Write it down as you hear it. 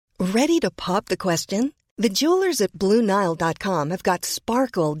Ready to pop the question? The jewelers at BlueNile.com have got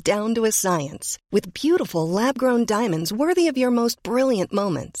sparkle down to a science with beautiful lab-grown diamonds worthy of your most brilliant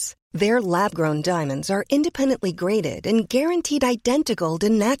moments. Their lab-grown diamonds are independently graded and guaranteed identical to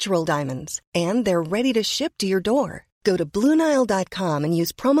natural diamonds, and they're ready to ship to your door. Go to BlueNile.com and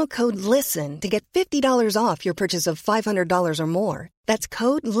use promo code LISTEN to get $50 off your purchase of $500 or more. That's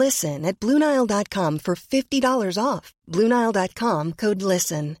code LISTEN at BlueNile.com for $50 off. BlueNile.com, code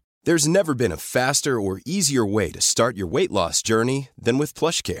LISTEN. There's never been a faster or easier way to start your weight loss journey than with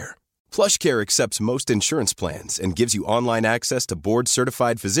PlushCare. PlushCare accepts most insurance plans and gives you online access to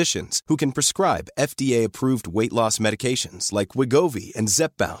board-certified physicians who can prescribe FDA-approved weight loss medications like Wegovy and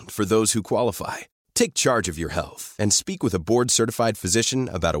Zepbound for those who qualify. Take charge of your health and speak with a board-certified physician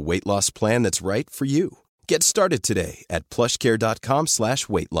about a weight loss plan that's right for you. Get started today at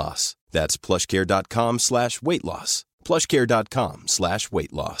plushcare.com/weightloss. That's plushcare.com/weightloss.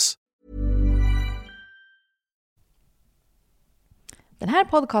 plushcare.com/weightloss. Den här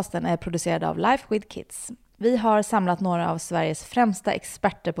podcasten är producerad av Life with Kids. Vi har samlat några av Sveriges främsta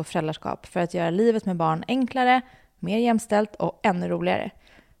experter på föräldraskap för att göra livet med barn enklare, mer jämställt och ännu roligare.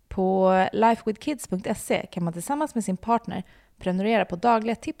 På lifewithkids.se kan man tillsammans med sin partner prenumerera på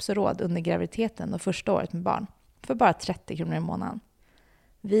dagliga tips och råd under graviditeten och första året med barn för bara 30 kronor i månaden.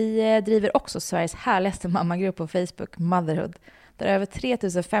 Vi driver också Sveriges härligaste mammagrupp på Facebook, Motherhood, där över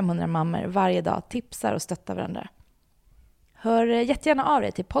 3500 mammor varje dag tipsar och stöttar varandra. Hör jättegärna av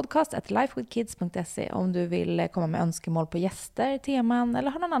dig till podcast@lifewithkids.se om du vill komma med önskemål på gäster, teman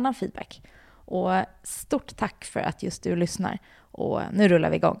eller ha någon annan feedback. Och stort tack för att just du lyssnar. Och nu rullar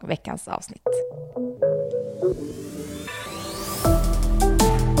vi igång veckans avsnitt.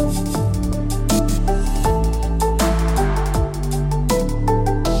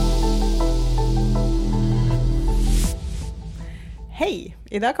 Hej!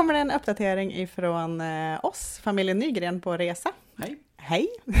 Idag kommer det en uppdatering ifrån oss, familjen Nygren på resa. Hej! Hej!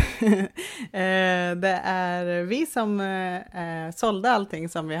 Det är vi som sålde allting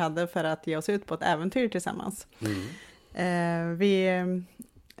som vi hade för att ge oss ut på ett äventyr tillsammans. Vi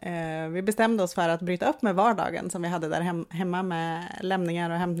bestämde oss för att bryta upp med vardagen som vi hade där hemma med lämningar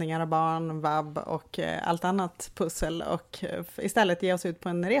och hämtningar av barn, vabb och allt annat pussel och istället ge oss ut på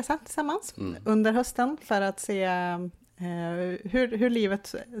en resa tillsammans under hösten för att se hur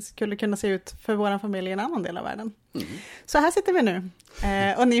livet skulle kunna se ut för vår familj i en annan del av världen. Så här sitter vi nu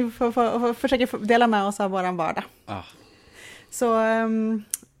och ni får försöka dela med oss av våran vardag. Så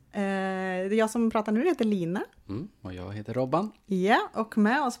jag som pratar nu heter Lina. Och jag heter Robban. Ja, och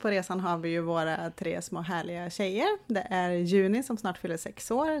med oss på resan har vi ju våra 3 små härliga tjejer. Det är Juni som snart fyller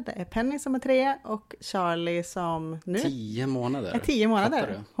 6 år. Det är Penny som är 3 och Charlie som nu 10 månader. Är 10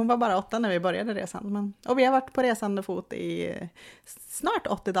 månader. Hon var bara 8 när vi började resan. Och vi har varit på resande fot i snart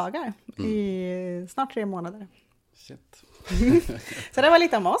 80 dagar. I snart 3 månader. Shit. Så det var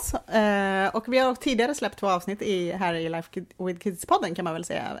lite om oss. Och vi har tidigare släppt 2 avsnitt här i Life with Kids-podden kan man väl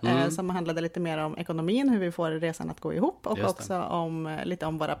säga. Som handlade lite mer om ekonomin, hur vi får resan att gå ihop. Och också lite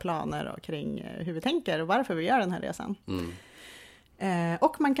om våra planer och kring hur vi tänker och varför vi gör den här resan.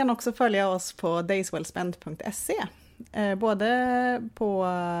 Och man kan också följa oss på dayswellspent.se. Både på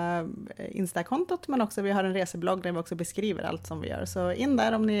Insta-kontot men också vi har en reseblogg där vi också beskriver allt som vi gör. Så in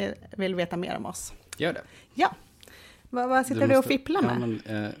där om ni vill veta mer om oss. Gör det. Ja. Vad sitter du och fipplar med? Ja, men,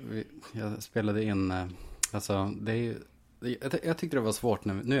 jag spelade in, alltså det är ju, jag tyckte det var svårt,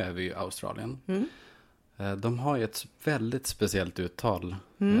 nu är vi i Australien. De har ju ett väldigt speciellt uttal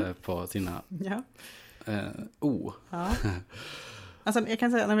på sina O. Ja. Alltså jag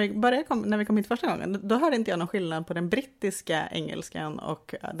kan säga, när vi kom hit första gången, då hörde inte jag någon skillnad på den brittiska engelskan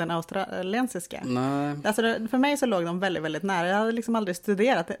och den australiensiska. Nej. Alltså för mig så låg de väldigt, väldigt nära. Jag hade liksom aldrig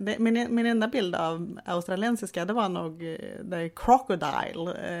studerat. Min enda bild av australiensiska, det var nog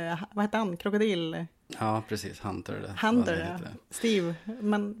crocodile. Vad heter han? Krokodil? Ja, precis. Hunter, ja. Steve.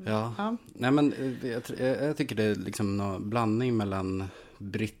 Men, ja. Nej, men jag tycker det är liksom någon blandning mellan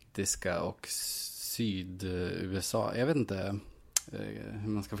brittiska och syd-USA. Jag vet inte hur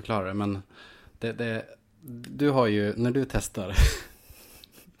man ska förklara det, men du har ju, när du testar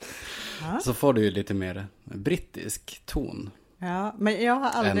så får du ju lite mer brittisk ton. Ja, men jag har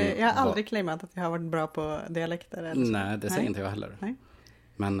aldrig claimat att jag har varit bra på dialekter. Eller så. Nej, det säger inte jag heller. Nej.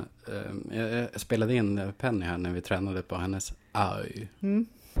 Men jag spelade in Penny här när vi tränade på hennes AI.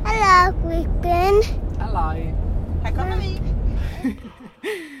 Hello, Gripen. Hello. Här kommer vi.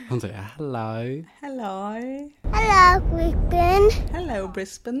 Hon säger hello. Hello. Hello, Brisbane. Hello,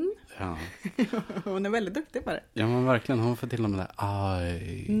 Brisbane. Ja. Hon är väldigt duktig på det. Ja, men verkligen. Hon får till och med det.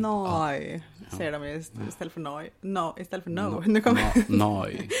 Aj. Noj, säger de istället för noj. No, istället för no. Nu kommer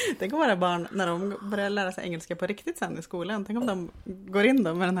Noj. Tänk om våra barn, när de börjar lära sig engelska på riktigt sen i skolan. Tänk om de går in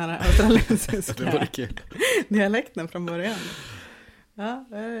då med den här australiensiska dialekten från början. Ja,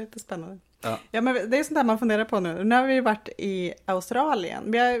 det är lite spännande. Ja, men det är sånt där man funderar på nu. Nu har vi varit i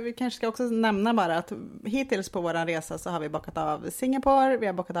Australien. Vi kanske ska också nämna bara att hittills på vår resa så har vi bockat av Singapore, vi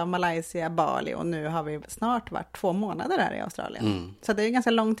har bockat av Malaysia, Bali och nu har vi snart varit 2 månader här i Australien. Så det är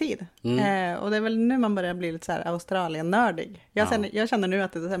ganska lång tid. Och det är väl nu man börjar bli lite så här Australien-nördig. Jag känner nu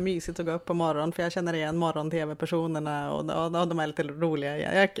att det är så här mysigt att gå upp på morgonen för jag känner igen morgon-tv-personerna och de är lite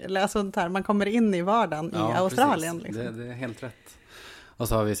roliga. Alltså, man kommer in i vardagen i Australien. Liksom. Det är helt rätt. Och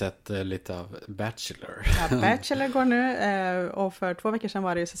så har vi sett lite av Bachelor. Ja, Bachelor går nu och för 2 veckor sedan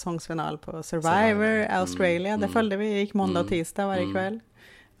var det ju säsongsfinal på Survivor Australia. Där följde vi, gick måndag och tisdag varje kväll.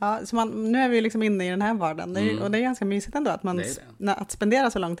 Ja, så nu är vi liksom inne i den här vardagen. Och det är ganska mysigt ändå att att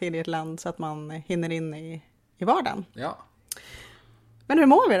spendera så lång tid i ett land så att man hinner in i vardagen. Ja. Men hur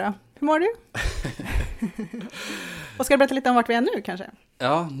mår vi då? Hur mår du? Och ska du berätta lite om vart vi är nu kanske?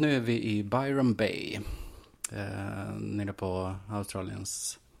 Ja, nu är vi i Byron Bay. Nere på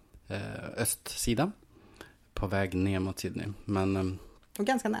Australiens östsida. På väg ner mot Sydney. Men, och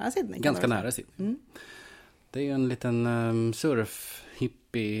ganska nära Sydney. Ganska nära Sydney. Det är ju en liten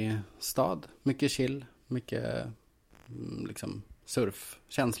surf-hippie-stad. Mycket chill. Mycket liksom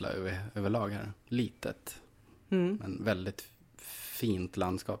surfkänsla överlag här. Litet. Men väldigt fint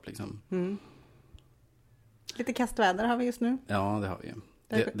landskap liksom. Lite kastväder har vi just nu. Ja, det har vi ju.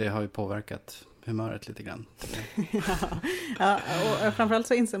 Det har ju påverkat humöret lite grann. Ja, och framförallt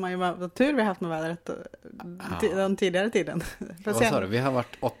så inser man ju vad tur vi har haft med vädret den tidigare tiden. Vad sa du? Vi har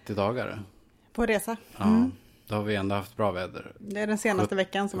varit 80 dagar. På resa. Ja, då har vi ändå haft bra väder. Det är den senaste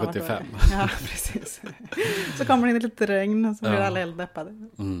veckan som 75. har varit. Ja, precis. Så kommer det in lite regn och så blir alla helt deppade.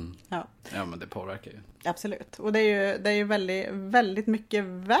 Ja, men det påverkar ju. Absolut. Och det är ju väldigt, väldigt mycket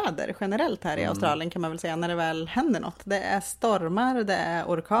väder generellt här i Australien kan man väl säga när det väl händer något. Det är stormar, det är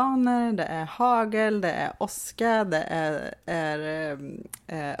orkaner, det är hagel, det är åska, det är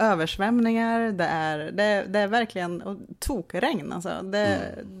översvämningar, det är verkligen tokregn. Alltså.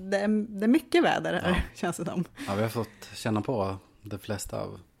 Det är mycket väder här, känns det som. Ja, vi har fått känna på de flesta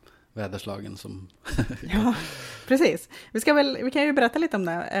av väderslagen som... Ja, precis. Vi kan ju berätta lite om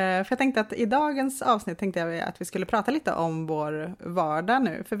det. För jag tänkte att i dagens avsnitt tänkte jag att vi skulle prata lite om vår vardag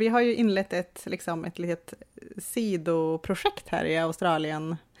nu. För vi har ju inlett ett litet sidoprojekt här i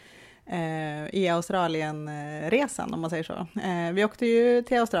Australien. I Australienresan om man säger så. Vi åkte ju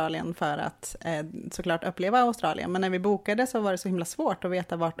till Australien för att såklart uppleva Australien, men när vi bokade så var det så himla svårt att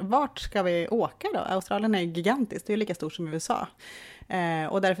veta vart ska vi åka då. Australien är ju gigantiskt, det är ju lika stort som USA.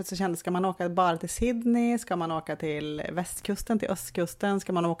 Och därför så kändes, ska man åka bara till Sydney, ska man åka till västkusten, till östkusten,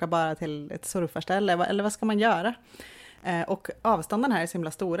 ska man åka bara till ett surfarställe eller vad ska man göra? Och avstånden här är så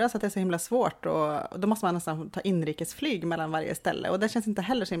himla stora så att det är så himla svårt och då måste man nästan ta inrikesflyg mellan varje ställe och det känns inte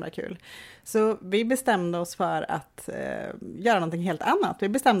heller så himla kul. Så vi bestämde oss för att göra någonting helt annat. Vi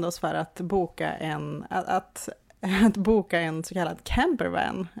bestämde oss för att boka en så kallad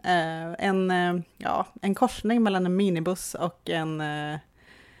campervan. En korsning mellan en minibuss och en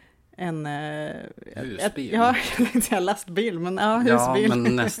husbil. Jag tänkte säga lastbil, men husbil. Ja,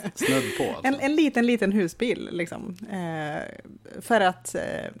 men snudd på. Alltså. En liten husbil, liksom. För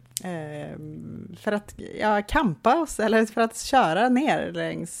att campa oss, eller för att köra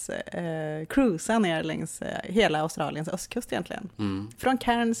ner cruisa ner längs hela Australiens östkust egentligen. Från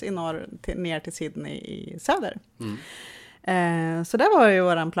Cairns i norr ner till Sydney i söder. Så det var ju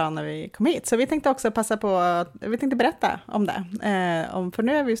våran plan när vi kom hit. Så vi tänkte också vi tänkte berätta om det. För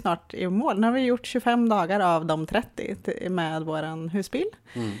nu är vi ju snart i mål. Nu har vi gjort 25 dagar av de 30 med våran husbil.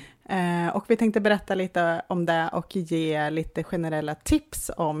 Och vi tänkte berätta lite om det och ge lite generella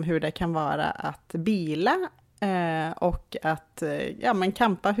tips om hur det kan vara att bila och att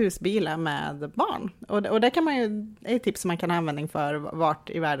campa husbilar med barn. Och det kan man ju, är tips som man kan ha användning för vart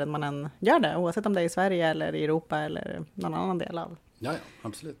i världen man än gör det, oavsett om det är i Sverige eller i Europa eller någon annan del av. Ja,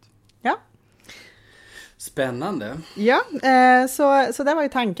 absolut. Ja. Spännande. Ja, så det var ju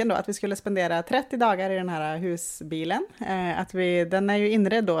tanken då att vi skulle spendera 30 dagar i den här husbilen. Den är ju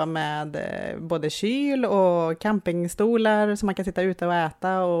inredd då med både kyl och campingstolar så man kan sitta ute och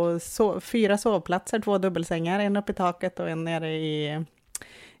äta och 4 sovplatser, 2 dubbelsängar, en uppe i taket och en nere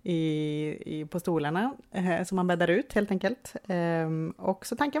på stolarna som man bäddar ut helt enkelt. Och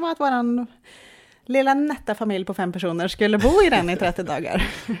så tanken var att lilla nätta familj på 5 personer skulle bo i den i 30 dagar.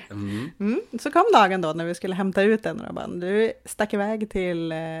 Så kom dagen då när vi skulle hämta ut den och bara, du stack iväg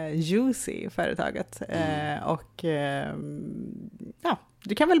till Juicy, företaget. Och ja,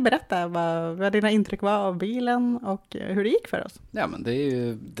 du kan väl berätta vad dina intryck var av bilen och hur det gick för oss. Ja, men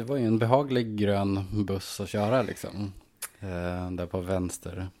det var ju en behaglig grön buss att köra liksom. Där på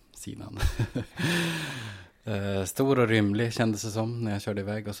vänstersidan. Stor och rymlig kändes det som när jag körde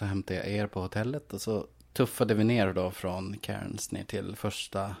iväg, och så hämtade jag er på hotellet och så tuffade vi ner då från Cairns ner till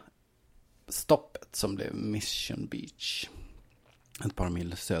första stoppet som blev Mission Beach. Ett par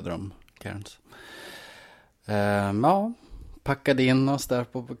mil söder om Cairns. Ja, packade in oss där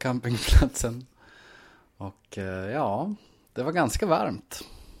på campingplatsen. Och ja, det var ganska varmt.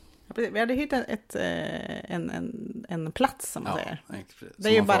 Vi hade hittat en plats som man säger. Det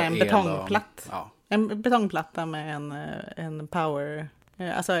är ju man bara en betongplatt. Ja. En betongplatta med en power,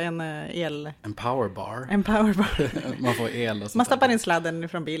 alltså en el... En powerbar. En powerbar. Man får el och sånt. Man stoppar in sladden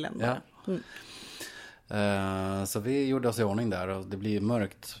från bilen. Ja. Så vi gjorde oss i ordning där, och det blir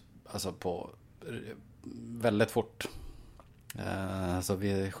mörkt alltså på väldigt fort. Så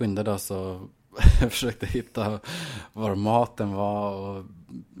vi skyndade oss och försökte hitta var maten var och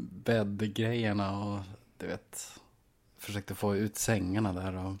bäddgrejerna, och du vet, försökte få ut sängarna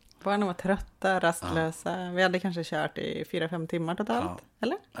där. Och barnen var trötta, rastlösa. Ja. Vi hade kanske kört i 4-5 timmar totalt,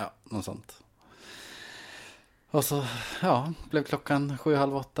 eller? Ja, något sånt. Och så, ja, blev klockan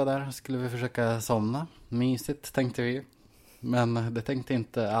 7:30 där. Skulle vi försöka somna. Mysigt, tänkte vi. Men det tänkte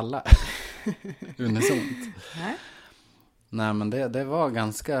inte alla. Unisont. Nej, men det var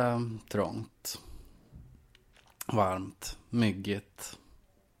ganska trångt. Varmt, myggigt.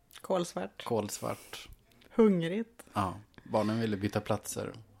 Kolsvart. Hungrigt. Ja, barnen ville byta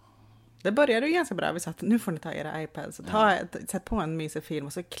platser. Det började ju ganska bra. Vi sa att nu får ni ta era iPads och sätt på en mysig film,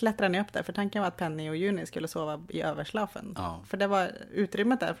 och så klättrar ni upp där. För tanken var att Penny och Juni skulle sova i överslafen. Ja. För det var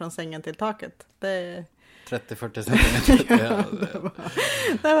utrymmet där från sängen till taket. 30-40 centimeter.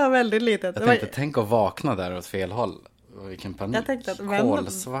 Det var väldigt litet. Jag tänkte, tänk att vakna där åt fel håll. Vilken panik. Jag tänkte att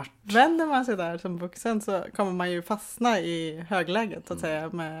kolsvart. Vänder man sig där som vuxen så kommer man ju fastna i högläget så att säga,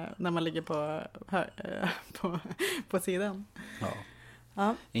 när man ligger på sidan.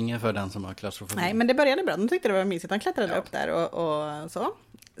 Ja. Ingen för den som har klaustrofobi. Nej, men det började bra. De tyckte det var mysigt. De klättrade upp där och så.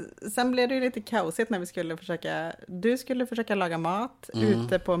 Sen blev det ju lite kaosigt när du skulle försöka laga mat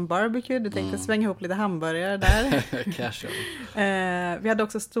ute på en barbecue. Du tänkte svänga ihop lite hamburgare där. Casual. Vi hade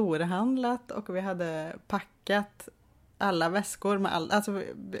också storhandlat och vi hade packat alla väskor med alltså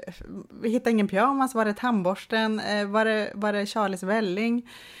vi hittade ingen pyjamas. Var det tandborsten? Var det Charlies välling?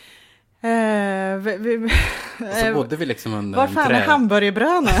 Och så bodde vi liksom under var fan är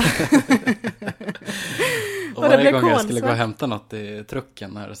hamburgerbröna? Och varje gång jag skulle gå och hämta något i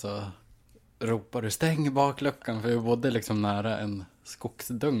trucken här så ropade du stäng bakluckan, för vi bodde liksom nära en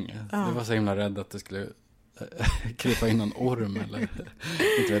skogsdunge. Ja. Vi var så himla rädda att det skulle krypa in någon orm eller inte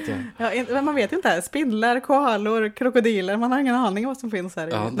vet jag. Ja, man vet ju inte. Spindlar, koalor, krokodiler. Man har ingen aning om vad som finns här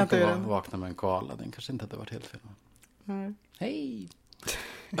i naturen. Ja, kan vakna med en koala. Den kanske inte hade varit helt fel. Hej!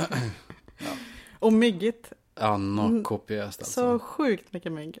 Ja. Och myggigt. Ja, något kopiöst alltså. Så sjukt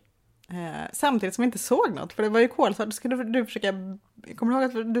mycket mygg. Samtidigt som vi inte såg något. För det var ju kolsvart. Kommer du ihåg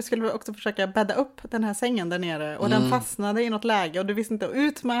att du skulle också försöka bädda upp den här sängen där nere. Och den fastnade i något läge. Och du visste inte,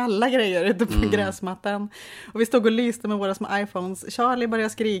 ut med alla grejer ute på gräsmattan. Och vi stod och lyste med våra små iPhones. Charlie började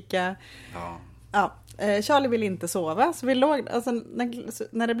skrika. Ja. Charlie ville inte sova. Så vi låg, alltså,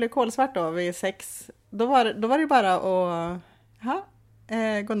 när det blev kolsvart då vid 6. Då var det bara att...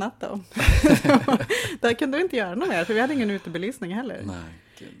 godnatt då. Där kunde vi inte göra något mer, för vi hade ingen utebelysning heller. Nej,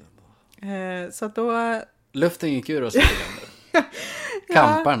 gud. Så att då... Luften gick ur oss lite grann.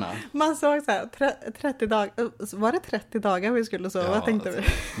 Kamparna. Man såg så här, 30 dagar. Var det 30 dagar vi skulle sova, tänkte vi.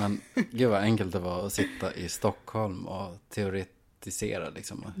 Men gud vad enkelt det var att sitta i Stockholm och teoretisera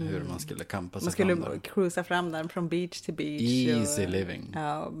liksom, hur man skulle campa sig. Man skulle cruisa fram där från beach till beach. Easy living.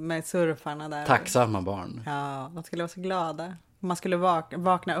 Ja, med surfarna där. Tacksamma barn. Ja, de skulle vara så glada. Man skulle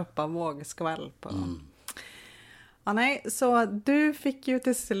vakna upp av vågskvall på. Ja, nej, så du fick ju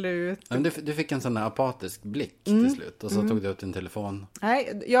till slut... Du fick en sån här apatisk blick till slut. Och så tog du ut din telefon.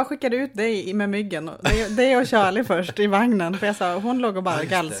 Nej, jag skickade ut dig med myggen. Det och Charlie först i vagnen. För jag sa, hon låg och bara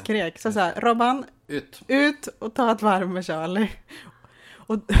gallskrek. Så jag sa, Robban, ut och ta ett varv med Charlie.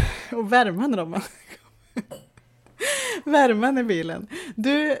 Och värmen, Robban. Värmen i bilen.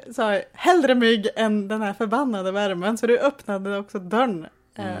 Du sa hellre mygg än den här förbannade värmen. Så du öppnade också dörren.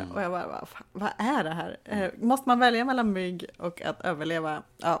 Och jag bara, vad är det här? Måste man välja mellan mygg och att överleva?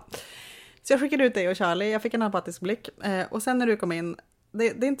 Ja. Så jag skickade ut dig och Charlie. Jag fick en apatisk blick. Och sen när du kom in det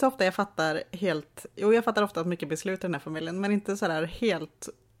är inte så ofta jag fattar helt, jo jag fattar ofta att mycket beslut i den här familjen, men inte sådär helt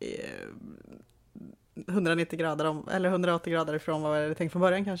 190 grader eller 180 grader ifrån vad jag hade tänkt från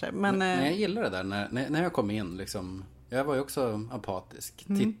början kanske. Men jag gillar det där när jag kom in liksom, jag var ju också apatisk,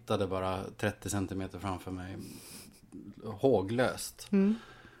 tittade bara 30 centimeter framför mig, håglöst.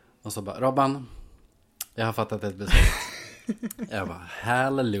 Och så bara, Robban, jag har fattat ett beslut. Jag bara,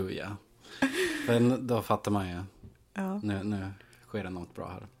 halleluja. Men då fattar man ju, nu sker det något bra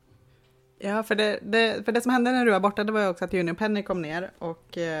här. Ja, för det som hände när du var borta, det var ju också att Junior Penny kom ner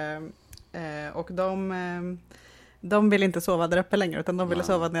och de ville inte sova där uppe längre, utan de ville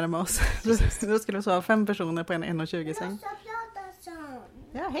sova nere med oss. Då skulle vi sova 5 personer på en 1,20 säng.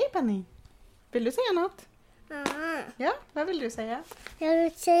 Ja, hej Penny. Vill du säga något? Ja, vad vill du säga? Jag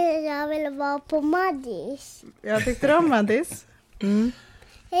vill säga att jag vill vara på Maddis. Jag tyckte om Maddis.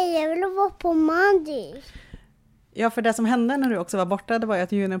 Hej, jag vill vara på Maddis. Ja, för det som hände när du också var borta, det var ju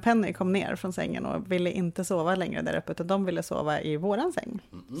att Junior Penny kom ner från sängen och ville inte sova längre där uppe, utan de ville sova i våran säng.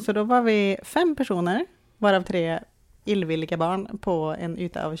 Så då var vi 5 personer, varav 3 illvilliga barn på en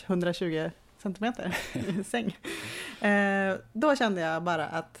yta av 120 centimeter i säng. Då kände jag bara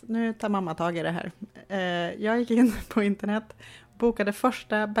att nu tar mamma tag i det här. Jag gick in på internet, bokade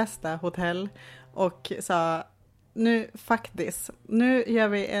första bästa hotell och sa, nu gör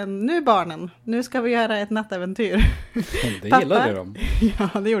vi nu barnen, nu ska vi göra ett nattäventyr. Det gillade de.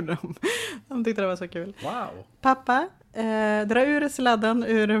 Ja, det gjorde de. De tyckte det var så kul. Wow. Pappa, dra ur sladden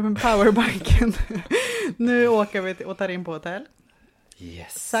ur powerbanken. Nu åker vi och tar in på hotell.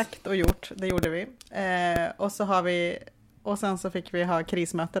 Yes. Sagt och gjort, det gjorde vi. Och sen så fick vi ha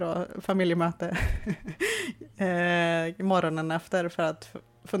krismöte då, familjemöte morgonen efter för att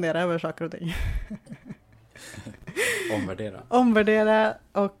fundera över saker och ting. Omvärdera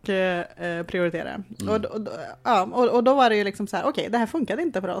och prioritera. Och då var det ju liksom så här, okej, det här funkade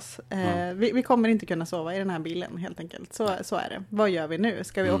inte för oss. Vi kommer inte kunna sova i den här bilen helt enkelt. Så är det. Vad gör vi nu?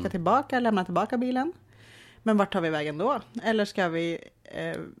 Ska vi åka tillbaka, lämna tillbaka bilen? Men vart tar vi vägen då? Eller ska vi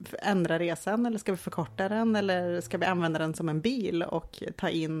ändra resan? Eller ska vi förkorta den? Eller ska vi använda den som en bil och ta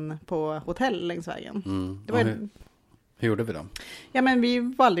in på hotell längs vägen? Det var hur gjorde vi då? Ja, men vi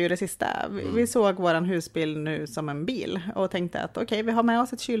valde ju det sista. Vi såg våran husbil nu som en bil och tänkte att okej, vi har med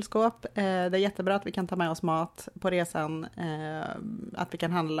oss ett kylskåp. Det är jättebra att vi kan ta med oss mat på resan. Att vi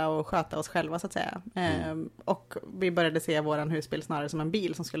kan handla och sköta oss själva så att säga. Och vi började se våran husbil snarare som en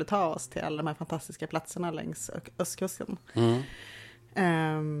bil som skulle ta oss till alla de här fantastiska platserna längs östkusten.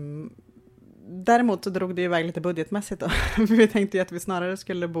 Däremot så drog det ju iväg lite budgetmässigt då. Vi tänkte ju att vi snarare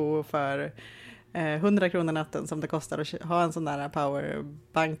skulle bo för 100 kronor natten som det kostar att ha en sån där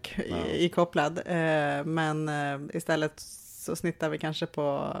powerbank ikopplad. Men istället så snittar vi kanske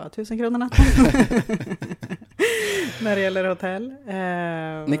på 1000 kronor natten när det gäller hotell.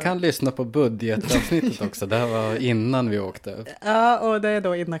 Ni kan lyssna på budgetavsnittet också. Det här var innan vi åkte. Ja, och det är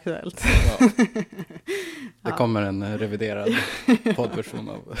då inaktuellt. Ja. Det kommer en reviderad poddversion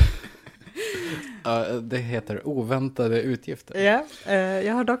av... Det heter oväntade utgifter. Ja,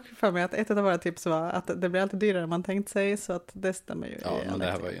 jag har dock för mig att ett av våra tips var att det blir alltid dyrare än man tänkt sig, så att det stämmer ju. Ja, men det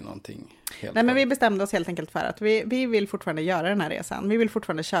här var ju någonting helt... Nej, men vi bestämde oss helt enkelt för att vi vill fortfarande göra den här resan. Vi vill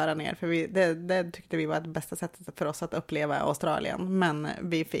fortfarande köra ner, för det tyckte vi var det bästa sättet för oss att uppleva Australien. Men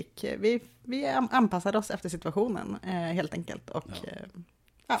vi anpassade oss efter situationen helt enkelt. Och,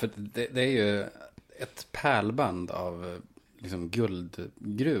 För det är ju ett pärlband av... liksom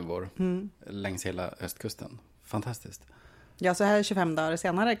guldgruvor längs hela östkusten. Fantastiskt. Ja, så här 25 dagar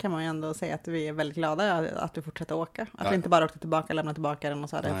senare kan man ju ändå säga att vi är väldigt glada att vi fortsätter åka. Att vi inte bara åkte tillbaka, lämnade tillbaka den och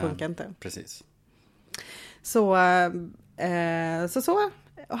sa att det funkar inte. Precis. Så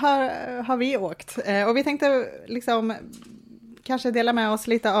har vi åkt. Och vi tänkte liksom kanske dela med oss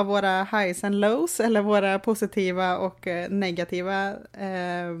lite av våra highs and lows, eller våra positiva och negativa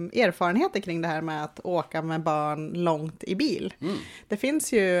erfarenheter kring det här med att åka med barn långt i bil. Det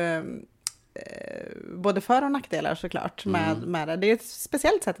finns ju både för- och nackdelar såklart med det. Det är ett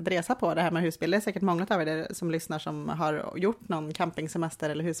speciellt sätt att resa på, det här med husbil. Det är säkert många av er som lyssnar som har gjort någon campingsemester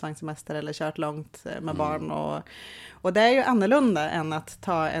eller husvagnssemester eller kört långt med barn. Och det är ju annorlunda än att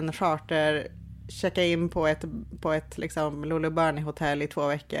ta en charter, checka in på ett liksom Lulu Burney hotell i 2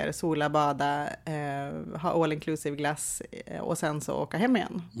 veckor, sola, bada, ha all inclusive glass och sen så åka hem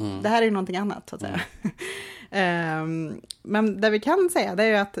igen. Det här är ju någonting annat så att säga. Men det vi kan säga, det är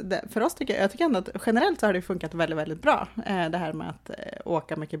ju att för oss jag tycker ändå att generellt så har det funkat väldigt, väldigt bra, det här med att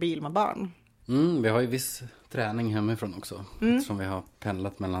åka mycket bil med barn. Vi har ju viss träning hemifrån också, eftersom vi har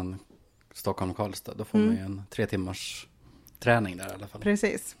pendlat mellan Stockholm och Karlstad. Då får man ju en 3 timmars träning där i alla fall.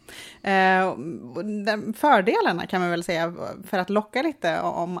 Precis. Fördelarna kan man väl säga för att locka lite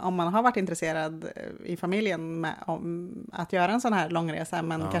om man har varit intresserad i familjen om att göra en sån här långresa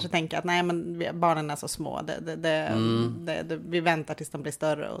men kanske tänka att nej men barnen är så små, vi väntar tills de blir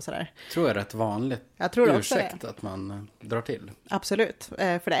större och sådär. Tror jag är rätt vanligt ursäkt att man drar till. Absolut,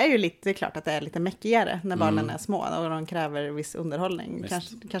 för det är ju lite klart att det är lite mäckigare när barnen är små och de kräver viss underhållning.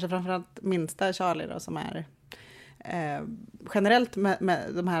 Kanske framförallt minsta Charlie då som är generellt med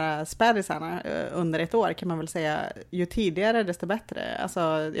de här spädisarna under 1 år kan man väl säga ju tidigare desto bättre. Alltså,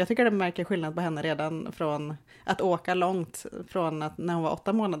 jag tycker det märker skillnad på henne redan från att åka långt från att när hon var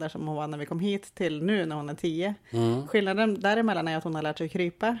 8 månader som hon var när vi kom hit till nu när hon är 10. Skillnaden däremellan är att hon har lärt sig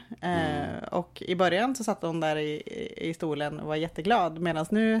krypa och i början så satt hon där i stolen och var jätteglad medan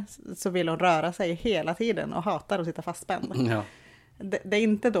nu så vill hon röra sig hela tiden och hatar att sitta fastspänd. Ja. Det är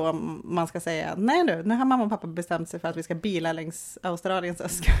inte då man ska säga nej nu har mamma och pappa bestämt sig för att vi ska bila längs Australiens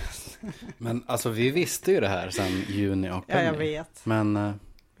östkust. Men alltså vi visste ju det här sedan juni och ja, jag vet. Men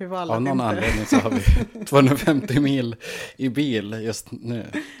av någon anledning så har vi 250 mil i bil just nu.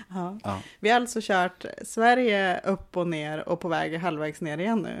 Ja. Vi har alltså kört Sverige upp och ner och på väg halvvägs ner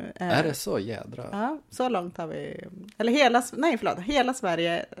igen nu. Är det så jädra? Ja, så långt har vi. Eller hela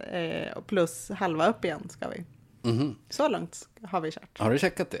Sverige plus halva upp igen ska vi. Mm-hmm. Så långt har vi kört. Har du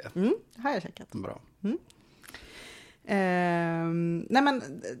checkat det? Det har jag checkat. Bra. Nej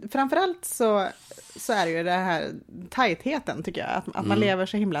men framförallt så är det ju det här tajtheten tycker jag. Att man lever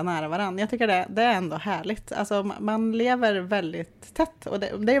så himla nära varandra. Jag tycker det är ändå härligt. Alltså man lever väldigt tätt. Och det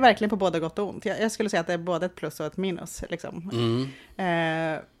är ju verkligen på både gott och ont. Jag skulle säga att det är både ett plus och ett minus. Liksom.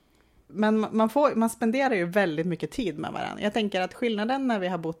 Men man spenderar ju väldigt mycket tid med varandra. Jag tänker att skillnaden när vi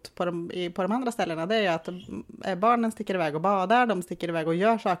har bott på de andra ställena det är ju att barnen sticker iväg och badar, de sticker iväg och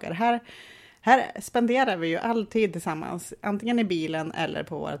gör saker. Här spenderar vi ju all tid tillsammans, antingen i bilen eller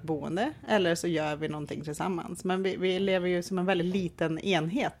på vårt boende, eller så gör vi någonting tillsammans. Men vi lever ju som en väldigt liten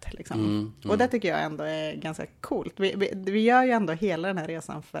enhet. Liksom. Och det tycker jag ändå är ganska coolt. Vi gör ju ändå hela den här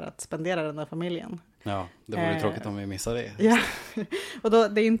resan för att spendera den där familjen. Ja, det vore tråkigt om vi missar det. Ja, och då,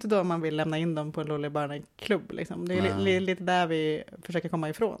 det är inte då man vill lämna in dem på en rolig barnklubb. Liksom. Det är lite där vi försöker komma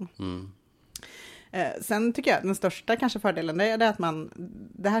ifrån. Sen tycker jag den största kanske fördelen det är att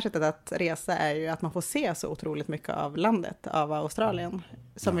det här sättet att resa är ju att man får se så otroligt mycket av landet, av Australien.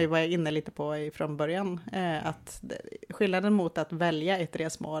 Som vi var inne lite på från början. Att skillnaden mot att välja ett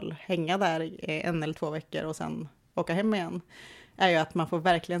resmål, hänga där 1 eller 2 veckor och sen åka hem igen. Är ju att man får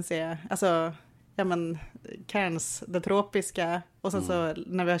verkligen se, alltså Cairns, det tropiska och sen så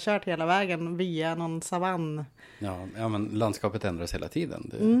när vi har kört hela vägen via någon savann. Ja men landskapet ändras hela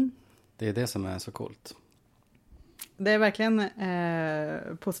tiden. Det är det som är så coolt. Det är verkligen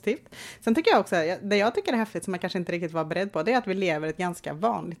positivt. Sen tycker jag också, det jag tycker är häftigt som jag kanske inte riktigt var beredd på, det är att vi lever ett ganska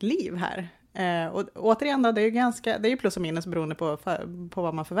vanligt liv här. Och återigen då, det är ju plus och minus beroende på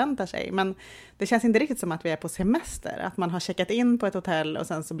vad man förväntar sig. Men det känns inte riktigt som att vi är på semester. Att man har checkat in på ett hotell och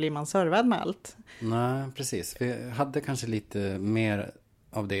sen så blir man servad med allt. Nej, precis. Vi hade kanske lite mer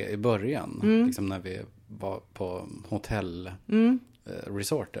av det i början. Liksom när vi var på hotell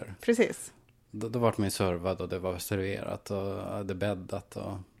resorter. Precis. Då var man ju servad och det var serverat och det bäddat.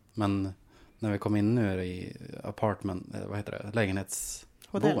 Men när vi kom in nu i apartment, vad heter det?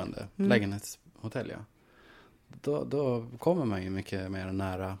 Lägenhetsboende. Lägenhetshotell, ja. Då kommer man ju mycket mer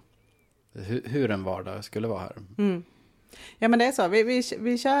nära hur en vardag skulle vara här. Ja men det är så.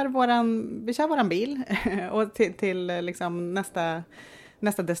 Vi kör våran bil och till liksom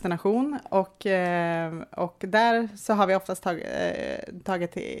nästa destination och där så har vi oftast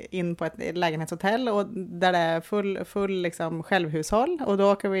tagit in på ett lägenhetshotell och där det är full liksom självhushåll och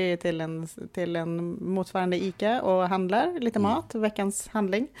då åker vi till en motsvarande ICA och handlar lite mat, veckans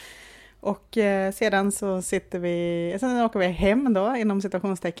handling. Och sedan så sen åker vi hem då inom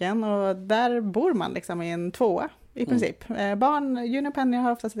situationstecken och där bor man liksom i en 2 i princip. Junior och Penny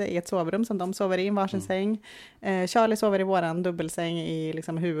har oftast ett sovrum som de sover i en varsin säng. Charlie sover i våran dubbelsäng i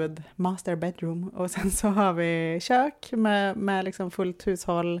liksom master bedroom. Och sen så har vi kök med liksom fullt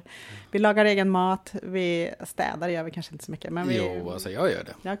hushåll. Vi lagar egen mat. Vi städar gör vi kanske inte så mycket. Men alltså jag gör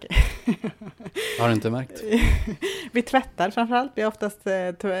det. Ja, okay. Har du inte märkt? Vi tvättar framförallt. Vi har oftast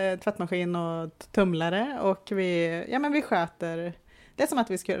tvättmaskin och tumlare. Och vi sköter. Det är som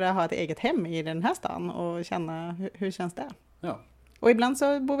att vi skulle ha ett eget hem i den här stan och känna hur känns det. Ja. Och ibland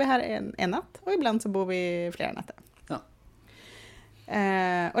så bor vi här en natt och ibland så bor vi flera nätter. Ja.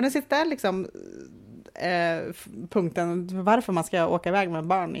 Och den sista liksom punkten varför man ska åka iväg med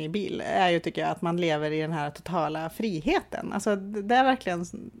barn i bil är ju, tycker jag, att man lever i den här totala friheten. Alltså det är verkligen,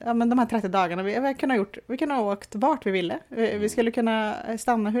 ja, men de här 30 dagarna vi kunde ha åkt vart vi ville. Vi skulle kunna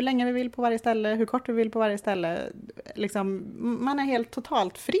stanna hur länge vi vill på varje ställe, hur kort vi vill på varje ställe. Liksom, man är helt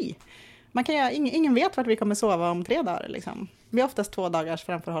totalt fri. Man kan ingen vet vart vi kommer sova om 3 dagar. Liksom. Vi har oftast 2 dagars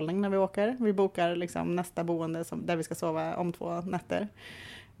framförhållning när vi åker. Vi bokar liksom nästa boende där vi ska sova om 2 nätter.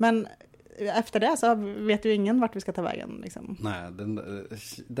 Men efter det så vet ju ingen vart vi ska ta vägen. Liksom. Nej,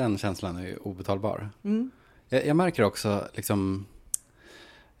 den känslan är ju obetalbar. Jag märker också liksom,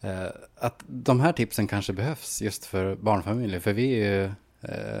 att de här tipsen kanske behövs just för barnfamiljer. För vi är ju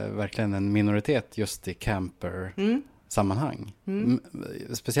verkligen en minoritet just i camper-sammanhang.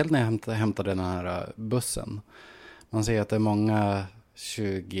 Speciellt när jag hämtade den här bussen. Man ser att det är många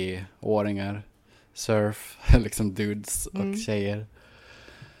 20-åringar, surf, liksom dudes och tjejer.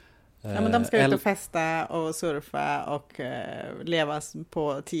 Ja, men de ska ut och festa och surfa och leva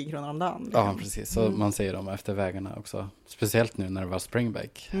på 10 kronor om dagen. Liksom. Ja, precis. Så man ser dem efter vägarna också. Speciellt nu när det var spring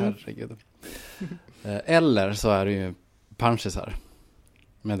break. Herregud. Eller så är det ju punchesar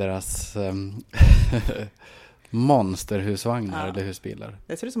med deras monsterhusvagnar eller husbilar.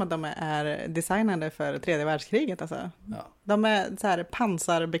 Det ser ut som att de är designade för 3:e världskriget. Alltså. Ja. De är så här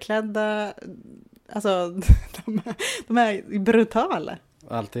pansarbeklädda. Alltså, de är brutala.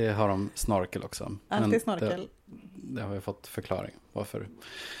 Alltid har de snorkel också. Alltid snorkel. Det har vi fått förklaring varför.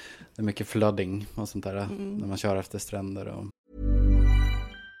 Det är mycket flooding och sånt där när man kör efter stränder. Och...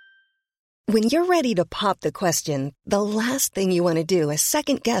 When you're ready to pop the question, the last thing you want to do is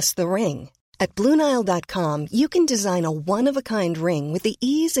second guess the ring. At BlueNile.com you can design a one-of-a-kind ring with the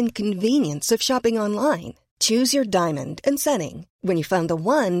ease and convenience of shopping online. Choose your diamond and setting. When you find the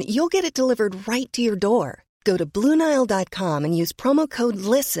one, you'll get it delivered right to your door. Go to BlueNile.com and use promo code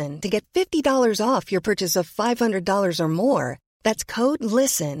LISTEN to get $50 off your purchase of $500 or more. That's code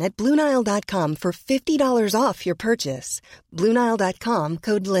LISTEN at BlueNile.com for $50 off your purchase. BlueNile.com,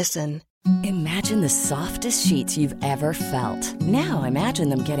 code LISTEN. Imagine the softest sheets you've ever felt. Now imagine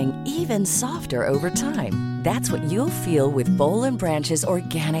them getting even softer over time. That's what you'll feel with Boll & Branch's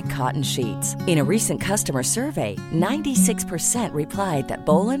organic cotton sheets. In a recent customer survey, 96% replied that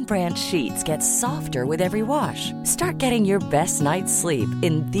Boll & Branch sheets get softer with every wash. Start getting your best night's sleep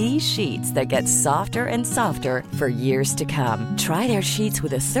in these sheets that get softer and softer for years to come. Try their sheets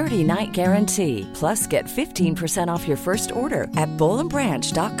with a 30-night guarantee. Plus, get 15% off your first order at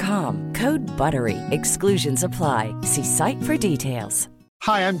bollandbranch.com. Code BUTTERY. Exclusions apply. See site for details.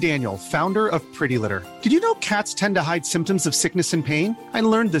 Hi, I'm Daniel, founder of Pretty Litter. Did you know cats tend to hide symptoms of sickness and pain? I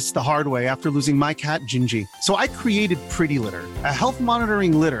learned this the hard way after losing my cat, Gingy. So I created Pretty Litter, a health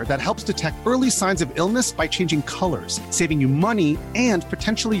monitoring litter that helps detect early signs of illness by changing colors, saving you money and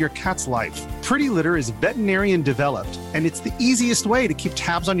potentially your cat's life. Pretty Litter is veterinarian developed, and it's the easiest way to keep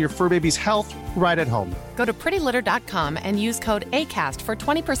tabs on your fur baby's health right at home. Go to prettylitter.com and use code ACAST for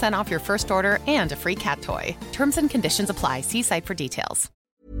 20% off your first order and a free cat toy. Terms and conditions apply. See site for details.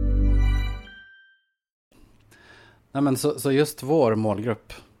 Nej, men så just vår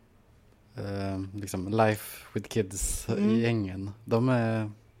målgrupp, liksom Life with Kids-gängen, de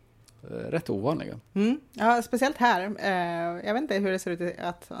är rätt ovanliga. Ja, speciellt här. Jag vet inte hur det ser ut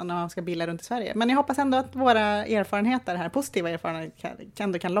när man ska bila runt i Sverige. Men jag hoppas ändå att våra erfarenheter här, positiva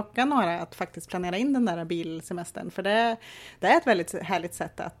erfarenheter, kan locka några att faktiskt planera in den där bilsemestern. För det är ett väldigt härligt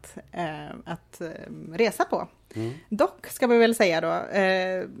sätt att resa på. Dock ska vi väl säga då,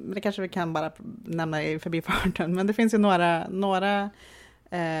 det kanske vi kan bara nämna i förbifarten, men det finns ju några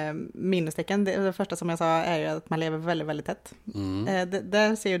minnestecken. Det första som jag sa är ju att man lever väldigt, väldigt tätt.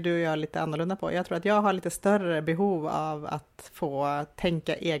 Där ser du och jag lite annorlunda på. Jag tror att jag har lite större behov av att få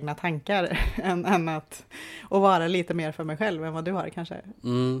tänka egna tankar än att vara lite mer för mig själv än vad du har kanske.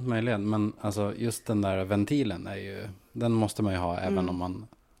 Möjligen, men alltså just den där ventilen den måste man ju ha även om man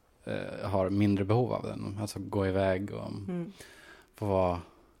har mindre behov av den. Alltså gå iväg och få vara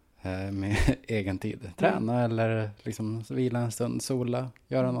med egen tid. Träna eller liksom vila en stund, sola,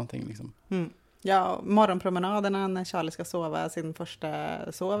 göra någonting liksom. Ja, morgonpromenaderna när Charlie ska sova sin första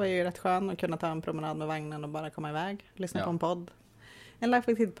sov är ju rätt skön, att kunna ta en promenad med vagnen och bara komma iväg, lyssna på en podd. En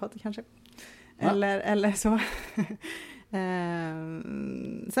Life with Kids-podd kanske. Eller så.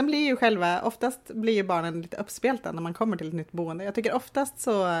 Sen blir ju oftast blir ju barnen lite uppspelta när man kommer till ett nytt boende. Jag tycker oftast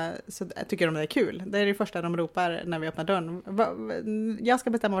så tycker de det är kul. Det är det första de ropar när vi öppnar dörren. Jag ska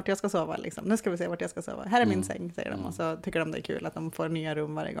bestämma vart jag ska sova liksom. Nu ska vi se vart jag ska sova. Här är min säng, säger de. Och så tycker de det är kul att de får nya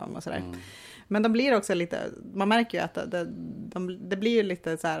rum varje gång och sådär. Men de blir också lite, man märker ju att det blir ju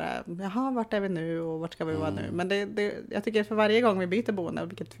lite så här, jaha, vart är vi nu och vart ska vi vara nu? Men jag tycker att för varje gång vi byter boende,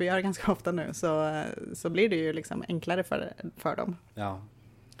 vilket vi gör ganska ofta nu, så blir det ju liksom enklare för dem. Ja.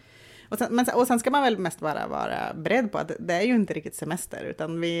 Och sen ska man väl mest vara beredd på att det är ju inte riktigt semester,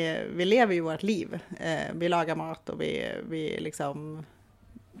 utan vi lever ju vårt liv. Vi lagar mat och vi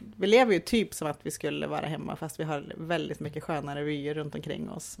lever ju typ som att vi skulle vara hemma, fast vi har väldigt mycket skönare vyer runt omkring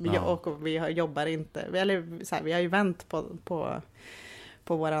oss. Vi jobbar inte, vi har ju vänt på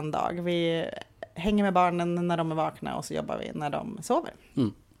våran dag. Vi hänger med barnen när de är vakna och så jobbar vi när de sover.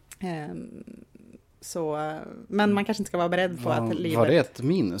 Men man kanske inte ska vara beredd på att livet... Var det ett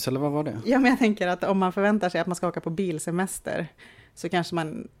minus eller vad var det? Ja, men jag tänker att om man förväntar sig att man ska åka på bilsemester, så kanske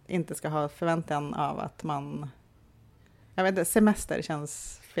man inte ska ha förväntan av att man... Jag vet inte, semester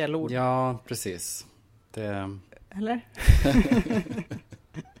känns fel ord. Ja, precis. Eller?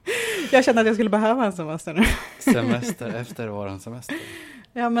 Jag känner att jag skulle behöva en semester nu. Semester efter våran semester.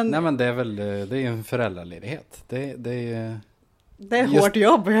 Ja, men... Nej, men det är ju en föräldraledighet. Det är hårt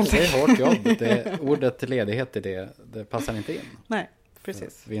jobb. Det är hårt jobb. Ordet ledighet i det passar inte in. Nej,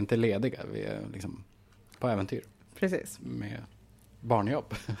 precis. Vi är inte lediga, vi är liksom på äventyr. Precis. Med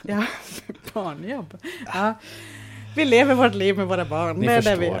barnjobb. Ja, barnjobb. Ja. Vi lever vårt liv med våra barn. Ni det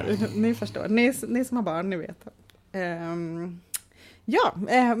förstår. Är det vi gör. Ni förstår. Ni som har barn, ni vet.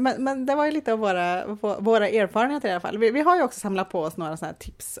 Men det var ju lite av våra erfarenheter i alla fall. Vi har ju också samlat på oss några sådana här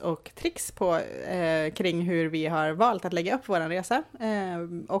tips och tricks kring hur vi har valt att lägga upp vår resa.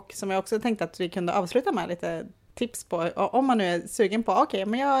 Och som jag också tänkte att vi kunde avsluta med lite tips på, om man nu är sugen på,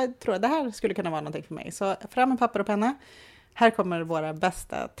 men jag tror att det här skulle kunna vara någonting för mig. Så fram med papper och penna. Här kommer våra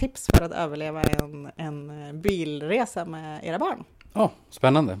bästa tips för att överleva en bilresa med era barn.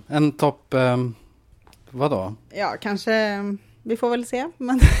 Spännande. En topp, vadå? Ja, kanske... Vi får väl se,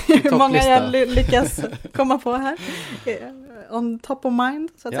 men hur många jag lyckas komma på här. On top of mind,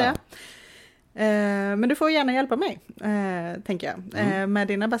 så att säga. Men du får gärna hjälpa mig, tänker jag. Med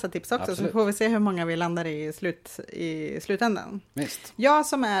dina bästa tips också. Absolut. Så får vi se hur många vi landar i slutändan. Visst. Jag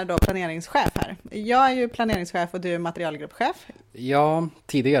som är då planeringschef här. Jag är ju planeringschef och du är materialgruppchef. Ja,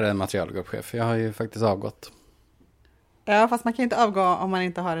 tidigare materialgruppchef. Jag har ju faktiskt avgått. Ja, fast man kan ju inte avgå om man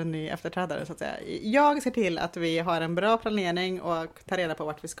inte har en ny efterträdare, så att säga. Jag ser till att vi har en bra planering och tar reda på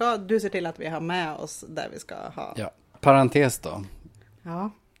vart vi ska. Du ser till att vi har med oss där vi ska ha. Ja, parentes då.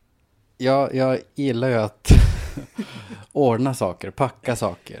 Ja. Jag gillar ju att ordna saker, packa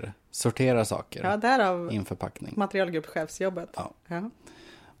saker, sortera saker. Ja, därav inför packning. Materialgruppchefsjobbet. Ja.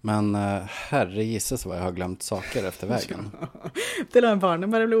 Men herre gissas vad jag har glömt saker efter vägen. Till och med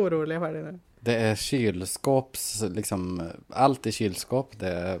barnen börjar bli oroliga för det nu. Det är kylskåps, liksom allt i kylskåp, det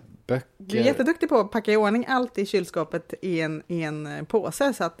är böcker. Du är jätteduktig på att packa i ordning allt i kylskåpet i en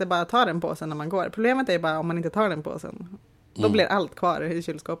påse, så att det bara tar en påse när man går. Problemet är bara om man inte tar den påsen. Då blir allt kvar i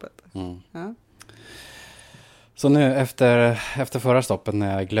kylskåpet. Ja. Så nu efter förra stoppet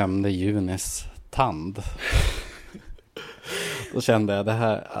när jag glömde Junis tand, då kände jag det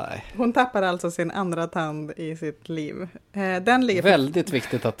här, nej. Hon tappade alltså sin andra tand i sitt liv. Den ligger väldigt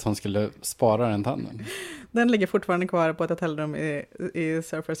viktigt att hon skulle spara den tanden. Den ligger fortfarande kvar på ett hotellrum i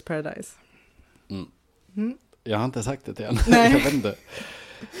Surfers Paradise. Jag har inte sagt det till henne. Nej. Jag vet inte.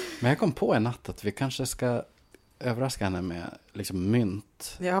 Men jag kom på en natt att vi kanske ska överraska henne med liksom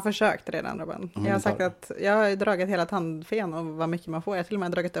mynt. Jag har försökt redan, Robin. Jag har sagt att jag har dragit hela tandfen och vad mycket man får. Jag har till och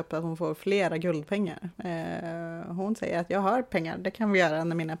med dragit upp att hon får flera guldpengar. Hon säger att jag har pengar. Det kan vi göra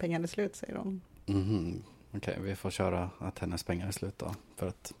när mina pengar är slut, säger hon. Okej, vi får köra att hennes pengar är slut då. För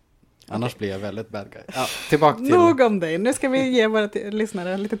att annars blir jag väldigt bad guy. Ja, tillbaka till... Nog om dig. Nu ska vi ge våra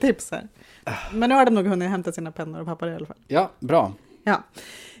lyssnare lite tips här. Men nu har de nog hunnit hämta sina pennor och papper i alla fall. Ja, bra. Ja.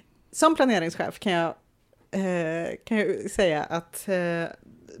 Som planeringschef kan jag säga att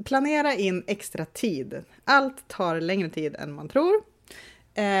planera in extra tid. Allt tar längre tid än man tror.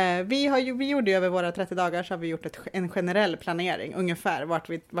 Vi gjorde ju över våra 30 dagar så har vi gjort en generell planering ungefär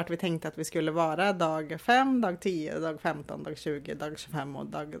vart vi tänkte att vi skulle vara dag 5, dag 10, dag 15, dag 20, dag 25 och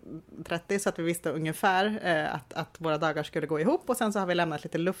dag 30, så att vi visste ungefär att våra dagar skulle gå ihop, och sen så har vi lämnat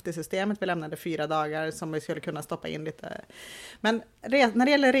lite luft i systemet. Vi lämnade 4 dagar som vi skulle kunna stoppa in lite. Men när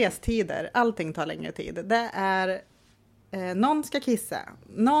det gäller restider, allting tar längre tid. Det är någon ska kissa.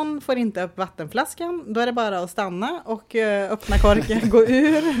 Någon får inte upp vattenflaskan. Då är det bara att stanna och öppna korken, gå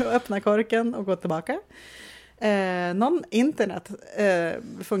ur och öppna korken och gå tillbaka. Någon internet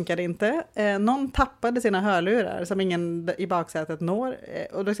funkade inte. Någon tappade sina hörlurar som ingen i baksätet når.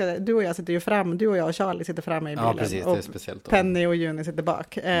 Och då säger jag, du och jag sitter ju fram, du och jag och Charlie sitter framme i bilen. Ja, precis, det är speciellt. Penny och Juni sitter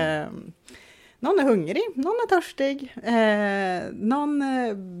bak. Någon är hungrig, någon är törstig, någon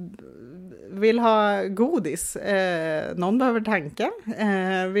vill ha godis, någon behöver tanka,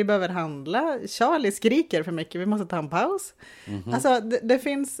 vi behöver handla, Charlie skriker för mycket, vi måste ta en paus. Alltså det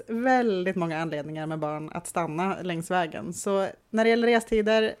finns väldigt många anledningar med barn att stanna längs vägen. Så när det gäller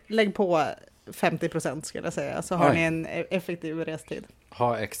restider, lägg på 50% skulle jag säga, så har ni en effektiv restid.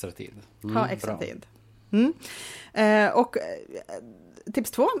 Ha extra tid. Ha extra tid. Och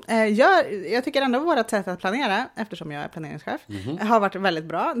tips 2, jag tycker ändå vårt sätt att planera, eftersom jag är planeringschef, har varit väldigt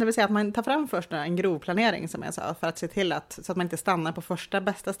bra. Det vill säga att man tar fram först en grov planering, som jag sa, för att se till att, så att man inte stannar på första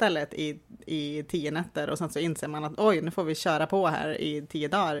bästa stället i 10 nätter och sen så inser man att oj, nu får vi köra på här i 10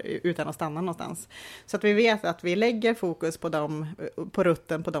 dagar utan att stanna någonstans. Så att vi vet att vi lägger fokus på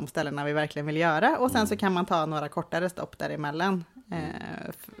rutten på de ställena vi verkligen vill göra, och sen så kan man ta några kortare stopp däremellan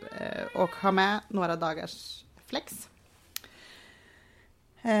och ha med några dagars flex.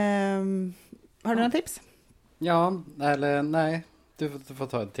 Har du några tips? Ja, eller nej. Du får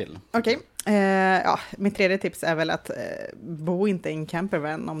ta ett till. Okej. Mitt tredje tips är väl att bo inte i en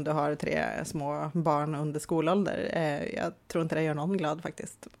campervan om du har 3 små barn under skolålder. Jag tror inte det gör någon glad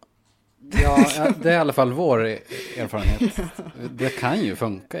faktiskt. Ja, det är i alla fall vår erfarenhet. Det kan ju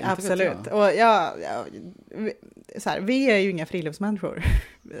funka. Inte absolut. Och vi är ju inga friluftsmänniskor.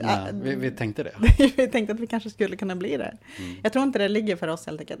 Nej, vi tänkte det. Vi tänkte att vi kanske skulle kunna bli det. Jag tror inte det ligger för oss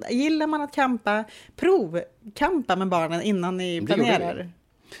helt enkelt. Gillar man att campa, campa med barnen innan ni planerar.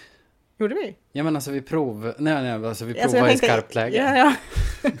 Gjorde vi? Ja, men alltså vi provar i skarpt läge. Ja.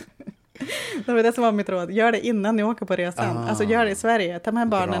 Det var det som var mitt råd. Gör det innan ni åker på resan. Alltså gör det i Sverige. Ta med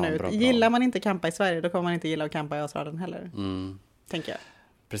barnen ut. Gillar man inte campa i Sverige, då kommer man inte gilla att campa i Australien heller. Tänker jag.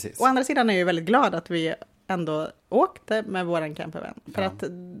 Precis. Å andra sidan är jag ju väldigt glad att vi ändå åkte med våran campervan. För att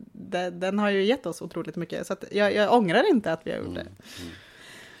den har ju gett oss otroligt mycket. Så att jag ångrar inte att vi har gjort det.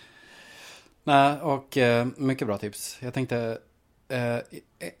 Nej, och mycket bra tips. Jag tänkte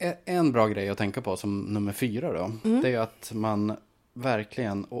en bra grej att tänka på som nummer 4 då. Det är att man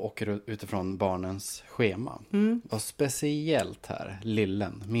verkligen åker utifrån barnens schema. Och speciellt här,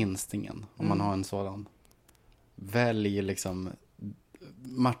 lillen, minstingen, om man har en sådan. Välj liksom,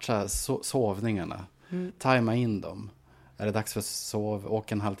 matcha sovningarna. Tajma in dem. Är det dags för sov,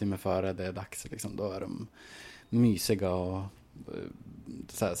 åk en halvtimme före det är dags. Liksom, då är de mysiga och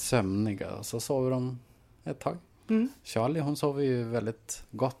så här, sömniga. Och så sover de ett tag. Charlie, hon sover ju väldigt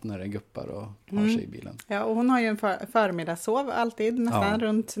gott när det guppar och har sig i bilen. Ja, och hon har ju en förmiddagssov alltid, nästan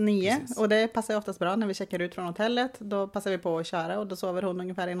runt 9. Precis. Och det passar oftast bra när vi checkar ut från hotellet. Då passar vi på att köra och då sover hon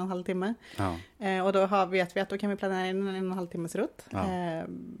ungefär 1,5 timme. Och då vet vi att då kan vi planera in en 1,5 timmes rutt.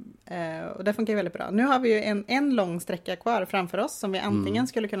 Och det funkar väldigt bra. Nu har vi ju en lång sträcka kvar framför oss som vi antingen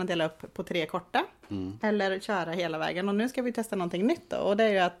skulle kunna dela upp på 3 korta eller köra hela vägen. Och nu ska vi testa någonting nytt då, och det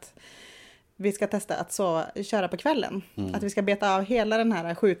är ju att vi ska testa att köra på kvällen. Att vi ska beta av hela den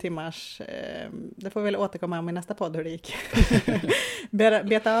här 7 timmars... det får vi väl återkomma om i nästa podd hur det gick.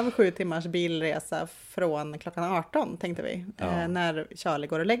 Beta av 7 timmars bilresa från klockan 18, tänkte vi. När Charlie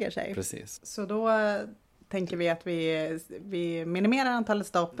går och lägger sig. Precis. Så då tänker vi att vi minimerar antalet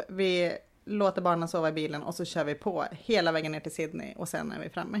stopp. Vi låter barnen sova i bilen och så kör vi på hela vägen ner till Sydney. Och sen är vi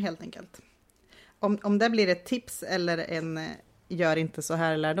framme helt enkelt. Om det blir ett tips eller en... gör inte så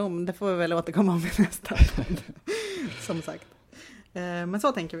här lärdom. Det får vi väl återkomma om i nästa podd. Som sagt. Men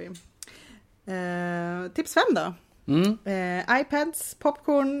så tänker vi. Tips 5 då. iPads,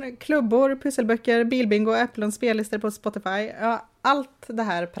 popcorn, klubbor, pusselböcker, bilbingo, äpplen, spellistor på Spotify. Ja, allt det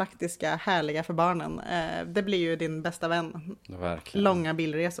här praktiska, härliga för barnen. Det blir ju din bästa vän. Verkligen. Långa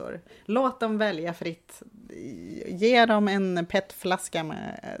bilresor. Låt dem välja fritt. Ge dem en petflaska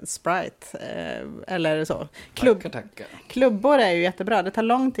med Sprite. Eller så. Tackar. Klubbor är ju jättebra. Det tar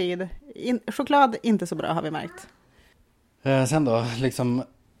lång tid. Choklad inte så bra har vi märkt. Sen då, liksom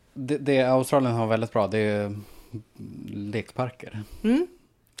det Australien har väldigt bra, det är lekparker.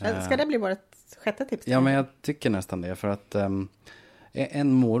 Ska det bli vårt 6:e tips? Ja, men jag tycker nästan det. För att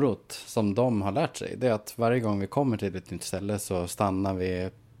en morot som de har lärt sig, det är att varje gång vi kommer till ett nytt ställe så stannar vi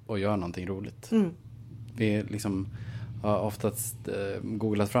och gör någonting roligt. Vi liksom har oftast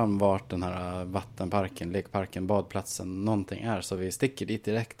googlat fram vart den här vattenparken, lekparken, badplatsen, någonting är. Så vi sticker dit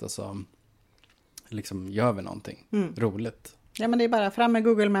direkt och så liksom gör vi någonting roligt. Ja, men det är bara fram med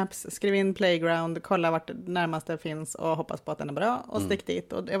Google Maps, skriv in Playground, kolla vart det närmaste finns och hoppas på att den är bra och stick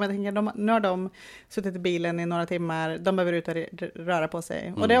dit. Och jag tänker, nu har de suttit i bilen i några timmar, de behöver ut och röra på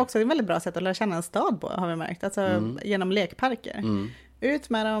sig. Och det är också ett väldigt bra sätt att lära känna en stad på, har vi märkt. Alltså genom lekparker. Ut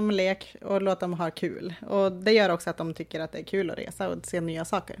med dem, lek och låt dem ha kul. Och det gör också att de tycker att det är kul att resa och se nya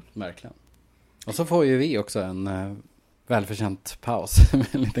saker. Verkligen. Och så får ju vi också en välförtjänt paus med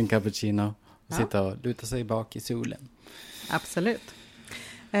en liten cappuccino. Och sitta och luta sig bak i solen. Absolut.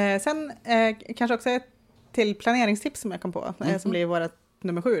 Sen kanske också ett till planeringstips som jag kom på, som blir vårt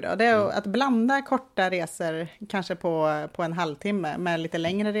nummer 7 då. Det är att blanda korta resor kanske på en halvtimme med lite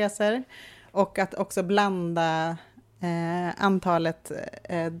längre resor. Och att också blanda antalet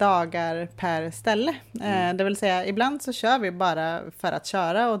dagar per ställe. Det vill säga, ibland så kör vi bara för att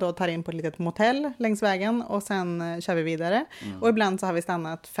köra och då tar in på ett litet motell längs vägen och sen kör vi vidare. Och ibland så har vi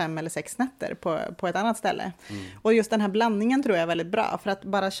stannat 5 eller 6 nätter på ett annat ställe. Och just den här blandningen tror jag är väldigt bra, för att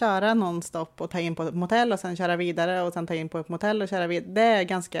bara köra nonstop och ta in på ett motell och sen köra vidare och sen ta in på ett motell och köra vidare, det är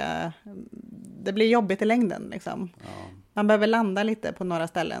ganska, det blir jobbigt i längden liksom. Man behöver landa lite på några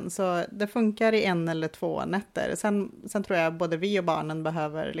ställen, så det funkar i 1 eller 2 nätter. Sen tror jag både vi och barnen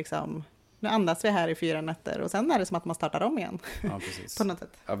behöver liksom, nu andas vi här i 4 nätter och sen är det som att man startar om igen. Ja, precis. På något sätt.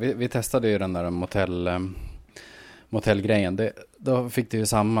 Ja, vi testade ju den där motellgrejen. Då fick du ju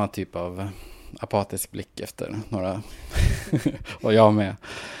samma typ av apatisk blick efter några, och jag med.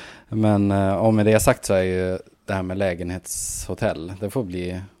 Men om med det sagt så är ju det här med lägenhetshotell, det får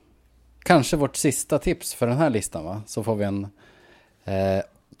bli kanske vårt sista tips för den här listan, va? Så får vi en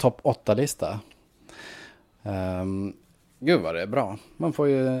topp 8-lista. Gud vad det är bra. Man får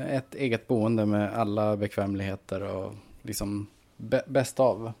ju ett eget boende med alla bekvämligheter och liksom bäst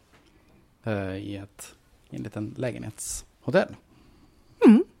av i en liten lägenhetshotell.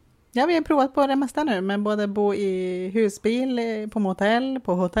 Ja, vi har provat på det mesta nu, med både bo i husbil, på motell,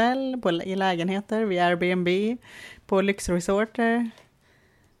 på hotell, i lägenheter, vid Airbnb, på lyxresorter.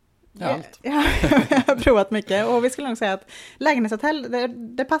 Allt. Ja, jag har provat mycket, och vi skulle nog säga att lägenhetshotell,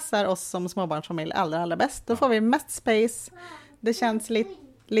 det passar oss som småbarnsfamilj allra bäst. Då får vi mest space, det känns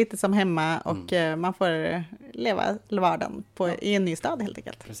lite som hemma och man får leva vardagen i en ny stad helt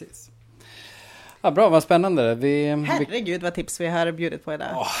enkelt. Precis. Ja, bra, vad spännande. Herregud vad tips vi har bjudit på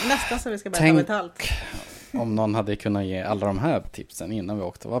idag. Nästan så vi ska börja ta betalt. Om någon hade kunnat ge alla de här tipsen innan vi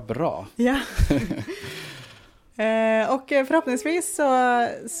åkte, vad bra. Ja. Och förhoppningsvis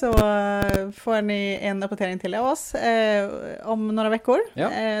så får ni en uppdatering till oss om några veckor. Ja.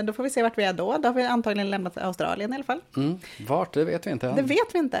 Då får vi se vart vi är då. Då har vi antagligen lämnat Australien i alla fall. Vart? Det vet vi inte än. Det vet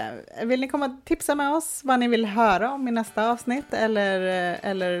vi inte. Vill ni komma och tipsa med oss vad ni vill höra om i nästa avsnitt,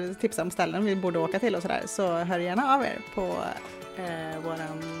 eller tipsa om ställen vi borde åka till och sådär, så hör gärna av er på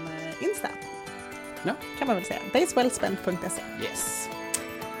våran Insta. Ja. Kan man väl säga. dayswellspent.se. Yes.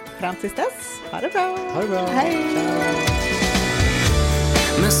 Fram tills dess, ha det bra. Ha det bra. Hej.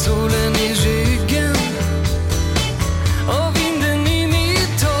 Med solen i ryggen och vinden i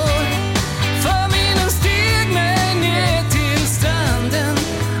mitt hår, familjen steg mig ner till stranden,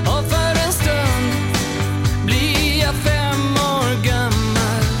 och för en stund blir jag 5 år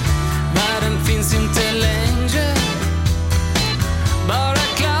gammal. Världen finns inte längre, bara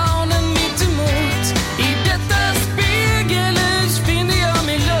clownen mitt emot. I detta spegelljus finner jag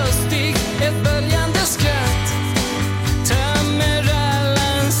mig lustig, ett böljande skratt tömmer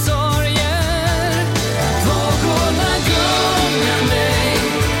alla sorger. Vågorna gungar mig,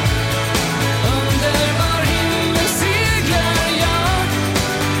 underbar himmel seglar jag,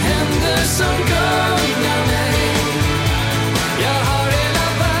 händer som gungar mig. Jag har hela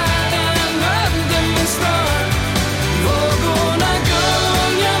världen under min snart. Vågorna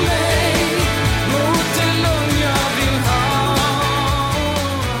gungar mig mot det lugn jag vill ha.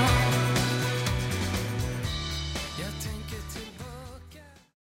 Jag tänker tillbaka.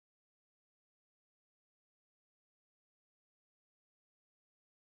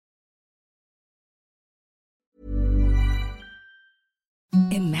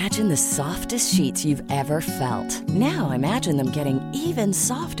 Imagine the softest sheets you've ever felt. Now imagine them getting even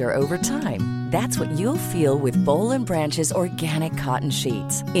softer over time. That's what you'll feel with Boll & Branch's organic cotton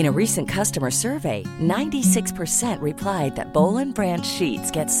sheets. In a recent customer survey, 96% replied that Boll & Branch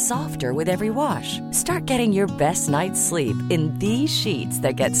sheets get softer with every wash. Start getting your best night's sleep in these sheets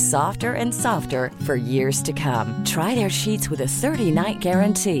that get softer and softer for years to come. Try their sheets with a 30-night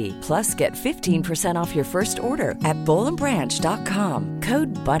guarantee. Plus, get 15% off your first order at bollandbranch.com.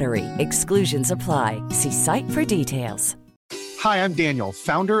 Code BUTTERY. Exclusions apply. See site for details. Hi, I'm Daniel,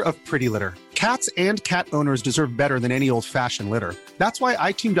 founder of Pretty Litter. Cats and cat owners deserve better than any old-fashioned litter. That's why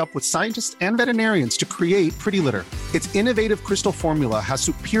I teamed up with scientists and veterinarians to create Pretty Litter. Its innovative crystal formula has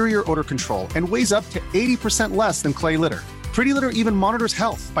superior odor control and weighs up to 80% less than clay litter. Pretty Litter even monitors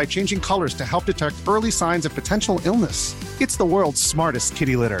health by changing colors to help detect early signs of potential illness. It's the world's smartest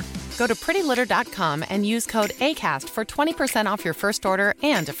kitty litter. Go to prettylitter.com and use code ACAST for 20% off your first order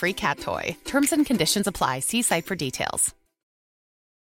and a free cat toy. Terms and conditions apply. See site for details.